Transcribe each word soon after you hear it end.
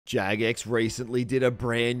Jagex recently did a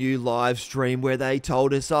brand new live stream where they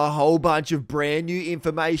told us a whole bunch of brand new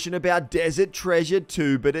information about Desert Treasure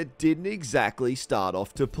 2, but it didn't exactly start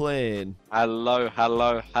off to plan. Hello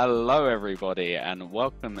everybody, and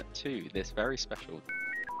welcome to this very special...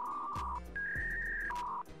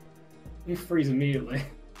 You freeze immediately.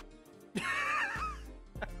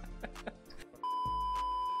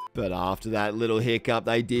 But after that little hiccup,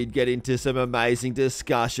 they did get into some amazing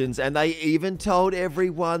discussions, and they even told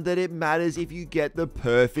everyone that it matters if you get the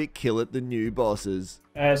perfect kill at the new bosses.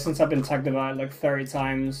 Since I've been tagged about it like 30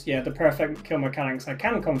 times, yeah, the perfect kill mechanics I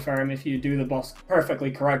can confirm if you do the boss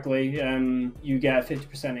perfectly correctly, you get a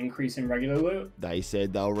 50% increase in regular loot. They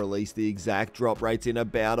said they'll release the exact drop rates in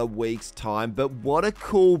about a week's time, but what a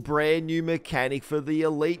cool brand new mechanic for the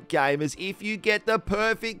elite gamers. If you get the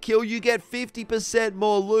perfect kill, you get 50%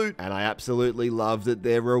 more loot. And I absolutely love that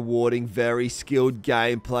they're rewarding very skilled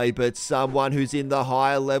gameplay, but someone who's in the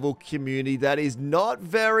higher level community that is not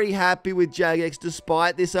very happy with Jagex despite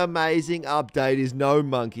this amazing update is No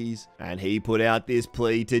Monkeys, and he put out this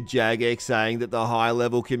plea to Jagex saying that the high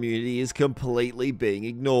level community is completely being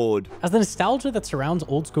ignored. As the nostalgia that surrounds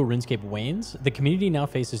old school RuneScape wanes, the community now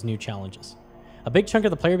faces new challenges. A big chunk of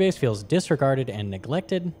the player base feels disregarded and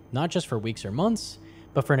neglected, not just for weeks or months,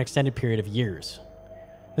 but for an extended period of years.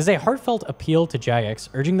 This is a heartfelt appeal to Jagex,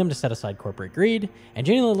 urging them to set aside corporate greed and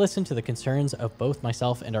genuinely listen to the concerns of both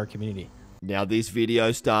myself and our community. Now, this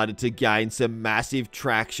video started to gain some massive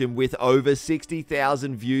traction with over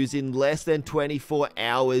 60,000 views in less than 24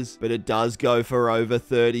 hours, but it does go for over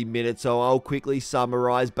 30 minutes, so I'll quickly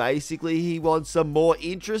summarize. Basically, he wants some more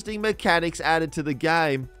interesting mechanics added to the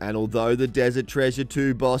game, and although the Desert Treasure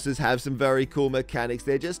 2 bosses have some very cool mechanics,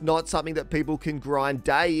 they're just not something that people can grind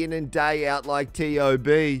day in and day out like TOB,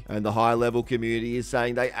 and the high-level community is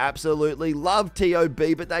saying they absolutely love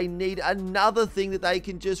TOB, but they need another thing that they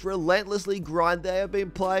can just relentlessly grind. They have been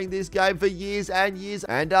playing this game for years and years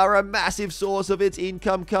and are a massive source of its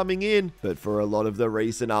income coming in. But for a lot of the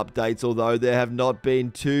recent updates, although there have not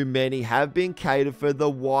been too many, have been catered for the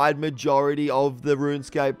wide majority of the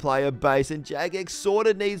RuneScape player base, and Jagex sort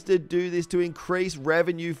of needs to do this to increase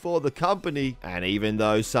revenue for the company. And even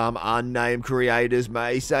though some unnamed creators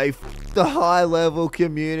may say F the high level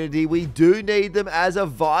community, we do need them as a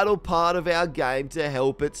vital part of our game to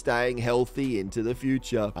help it staying healthy into the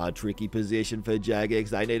future. A tricky position for Jagex.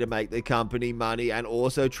 They need to make the company money and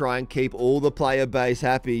also try and keep all the player base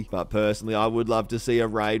happy. But personally, I would love to see a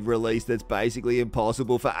raid release that's basically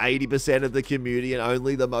impossible for 80% of the community, and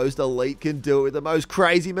only the most elite can do it with the most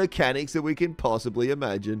crazy mechanics that we can possibly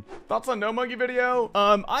imagine. Thoughts on No Monkey video?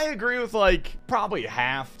 I agree with like probably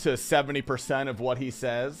half to 70% of what he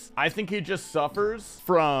says. I think he just suffers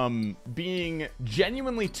from being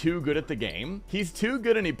genuinely too good at the game. He's too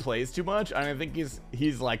good and he plays too much, and I think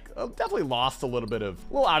he's like definitely lost a little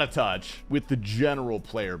out of touch with the general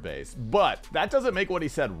player base. But that doesn't make what he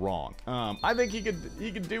said wrong. I think he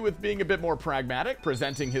could do with being a bit more pragmatic,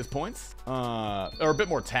 presenting his points, or a bit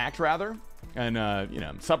more tact rather. And, you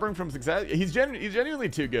know, suffering from success. He's genuinely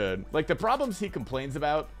too good. Like, the problems he complains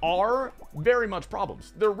about are very much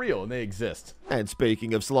problems. They're real and they exist. And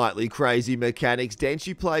speaking of slightly crazy mechanics,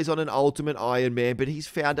 Denshu plays on an Ultimate Iron Man, but he's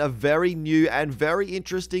found a very new and very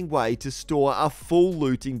interesting way to store a full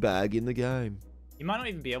looting bag in the game. You might not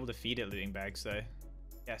even be able to feed it looting bags, though.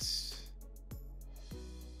 Yes.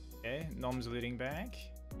 Okay, Nom's looting bag.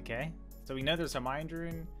 Okay, so we know there's a mind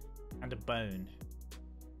rune and a bone.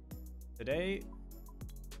 Today,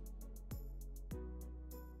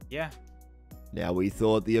 yeah. Now, we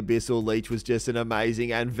thought the Abyssal Leech was just an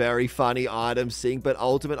amazing and very funny item sync, but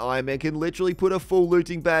Ultimate Iron Man can literally put a full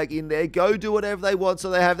looting bag in there, go do whatever they want so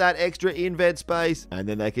they have that extra invent space, and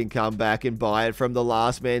then they can come back and buy it from the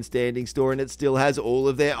Last Man Standing store, and it still has all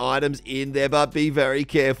of their items in there, but be very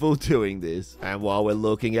careful doing this. And while we're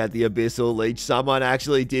looking at the Abyssal Leech, someone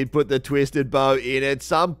actually did put the Twisted Bow in it.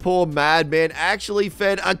 Some poor madman actually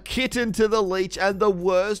fed a kitten to the leech, and the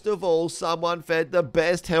worst of all, someone fed the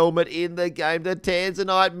best helmet in the game, the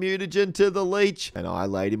Tanzanite mutagen, to the leech, and I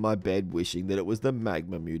laid in my bed wishing that it was the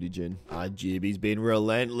magma mutagen. Jibby's been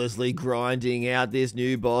relentlessly grinding out this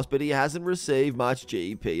new boss, but he hasn't received much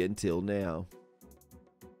GP until now.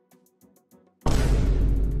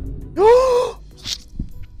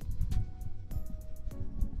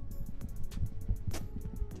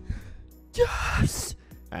 Yes!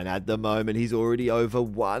 And at the moment, he's already over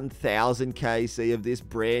 1,000 KC of this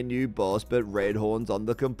brand new boss, but Redhorn's on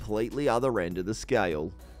the completely other end of the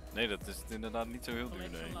scale. Nee, dat is inderdaad niet zo heel duur,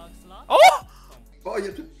 nee. Oh! Oh, you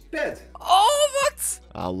have to bet. Oh, what?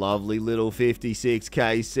 A lovely little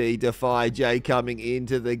 56kc Defy J coming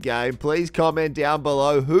into the game. Please comment down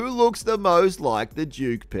below who looks the most like the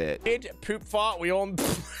Duke pet. Kid, poop fart, we on.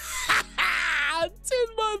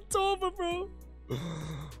 10-man Torva, bro.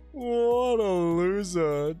 What a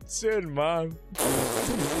loser. 10 man.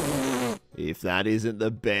 If that isn't the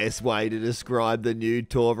best way to describe the new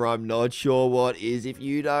Torva, I'm not sure what is. If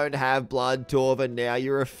you don't have blood Torva, now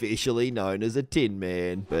you're officially known as a Tin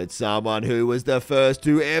Man. But someone who was the first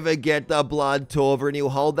to ever get the blood Torva, and he'll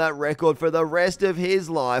hold that record for the rest of his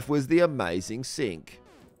life, was the amazing Sync.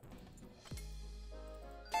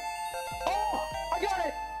 Oh, I got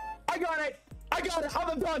it! I got it! I got it!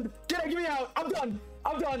 I'm done! Get me out! I'm done!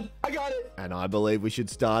 I'm done. I got it. And I believe we should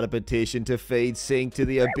start a petition to feed Sync to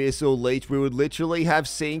the Abyssal Leech. We would literally have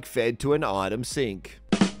Sync fed to an item sink.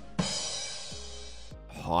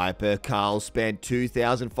 Hyper Carl spent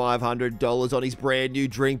 $2,500 on his brand new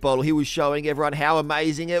drink bottle. He was showing everyone how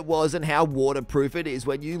amazing it was and how waterproof it is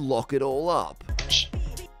when you lock it all up.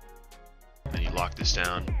 Then you lock this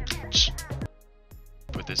down.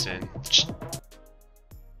 Put this in.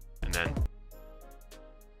 And then...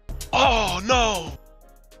 Oh no!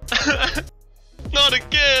 Not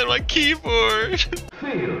again, my keyboard!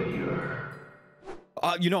 Failure.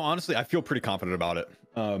 You know, honestly, I feel pretty confident about it.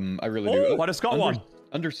 I really do. I just got one.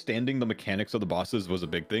 Understanding the mechanics of the bosses was a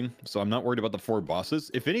big thing, so I'm not worried about the 4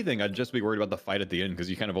 bosses. If anything, I'd just be worried about the fight at the end, because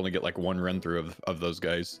you kind of only get like one run through of those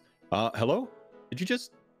guys. Hello? Did you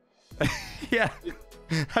just... Yeah.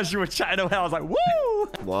 As you were chatting away, I was like, woo!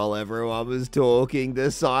 While everyone was talking,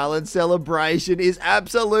 the silent celebration is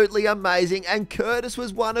absolutely amazing, and Curtis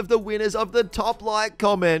was one of the winners of the top like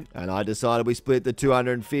comment. And I decided we split the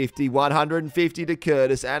 250, 150 to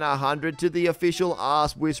Curtis and 100 to the official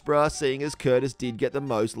Ask Whisperer, seeing as Curtis did get the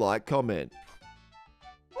most like comment.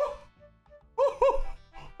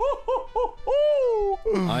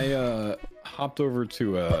 I hopped over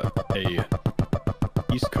to a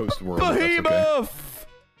East Coast world. Behemoth!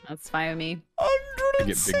 That's fine with me. I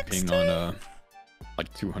get big ping on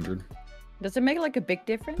like 200. Does it make like a big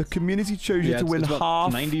difference? The community chose you to win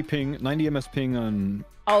half. 90 ping, 90 ms ping on.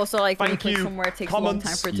 Oh, so like when you Thank click you. somewhere, it takes Comments. a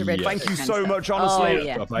long time for it to register. Thank you kind so of much, stuff. honestly. Oh,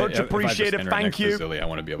 yeah. Much appreciated. Thank you. Zilly, I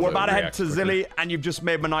want to be able We're to about to head react to quickly. Zilly, and you've just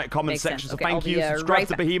made my night comment Makes section. sense. So Okay, thank I'll you. be, Subscribe right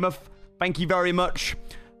to back. Behemoth. Thank you very much.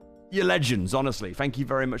 You're legends, honestly. Thank you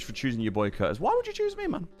very much for choosing your boy Curtis. Why would you choose me,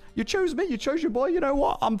 man? You chose me. You chose your boy. You know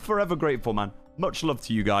what? I'm forever grateful, man. Much love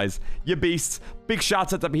to you guys. You beasts. Big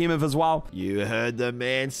shout out to Behemoth as well. You heard the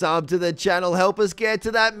man. Sub to the channel. Help us get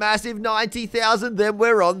to that massive 90,000. Then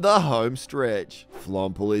we're on the home stretch.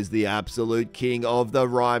 Flomple is the absolute king of the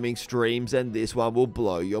rhyming streams, and this one will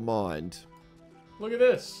blow your mind. Look at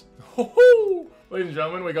this. Ladies and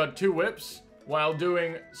gentlemen, we got 2 whips while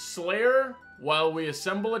doing Slayer while we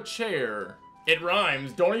assemble a chair. It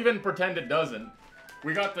rhymes. Don't even pretend it doesn't.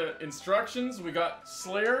 We got the instructions. We got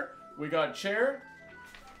Slayer. We got chair.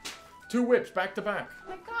 2 whips back to back.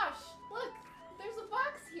 Oh my gosh, look, there's a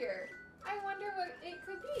box here. I wonder what it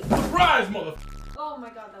could be. Surprise, mother. Oh my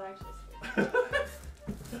god, that actually scared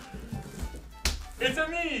me. It's a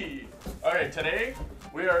me. Okay, today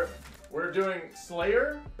we're doing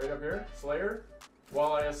Slayer right up here. Slayer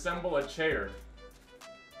while I assemble a chair.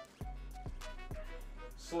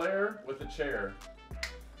 Slayer with a chair.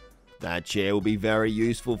 That chair will be very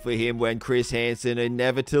useful for him when Chris Hansen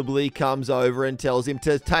inevitably comes over and tells him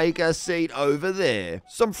to take a seat over there.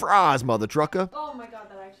 Some fries, mother trucker. Oh my god,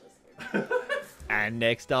 that actually scared me. And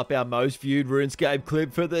next up, our most viewed RuneScape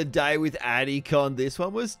clip for the day with Adicon. This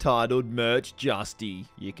one was titled Merch Justy.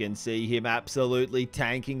 You can see him absolutely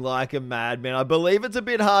tanking like a madman. I believe it's a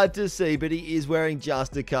bit hard to see, but he is wearing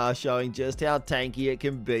Justicar, showing just how tanky it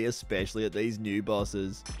can be, especially at these new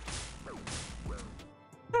bosses.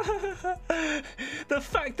 The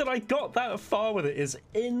fact that I got that far with it is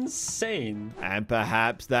insane. And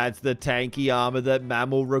perhaps that's the tanky armor that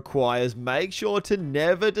Mammal requires. Make sure to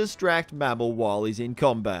never distract Mammal while he's in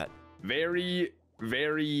combat. Very,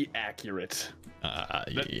 very accurate.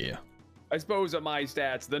 Yeah. I suppose on my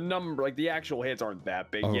stats, the number, like the actual hits aren't that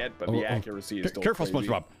big yet, but the accuracy is still Careful, crazy.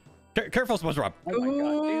 SpongeBob. Careful, SpongeBob. Oh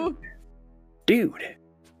my god, dude.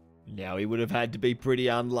 Now, he would have had to be pretty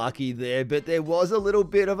unlucky there, but there was a little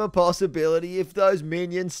bit of a possibility if those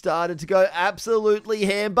minions started to go absolutely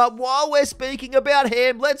ham. But while we're speaking about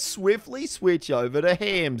ham, let's swiftly switch over to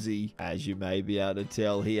Hamsy. As you may be able to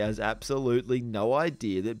tell, he has absolutely no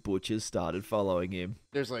idea that Butcher's started following him.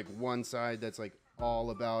 There's like one side that's like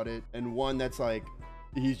all about it, and one that's like,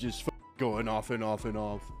 he's just going off and off and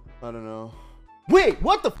off. I don't know. Wait,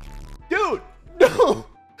 what the dude? No!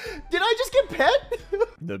 Did I just get pet?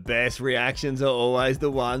 The best reactions are always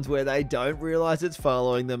the ones where they don't realize it's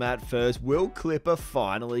following them at first. Will Clipper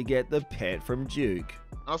finally get the pet from Duke?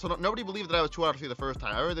 Also, nobody believed that I was 2 out of 3 the first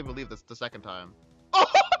time. I really believe this the second time. Oh,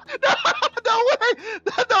 no way!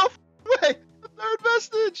 No way! The third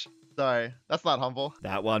vestige! Sorry, that's not humble.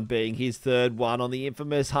 That one being his third one on the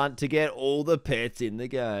infamous hunt to get all the pets in the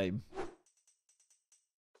game.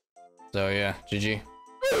 So yeah, GG.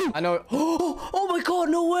 I know. Oh my god,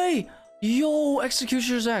 no way! Yo,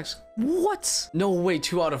 Executioner's Axe. What? No way,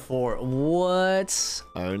 2 out of 4. What?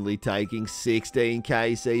 Only taking 16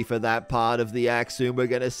 KC for that part of the axe. Soon we're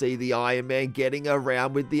going to see the Iron Man getting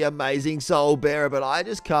around with the amazing Soul Bearer, but I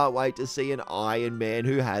just can't wait to see an Iron Man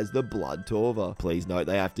who has the Blood Torva. Please note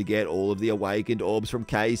they have to get all of the awakened orbs from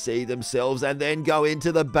KC themselves and then go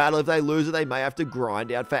into the battle. If they lose it, they may have to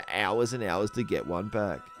grind out for hours and hours to get one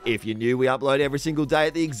back. If you're new, we upload every single day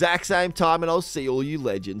at the exact same time, and I'll see all you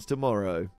legends tomorrow.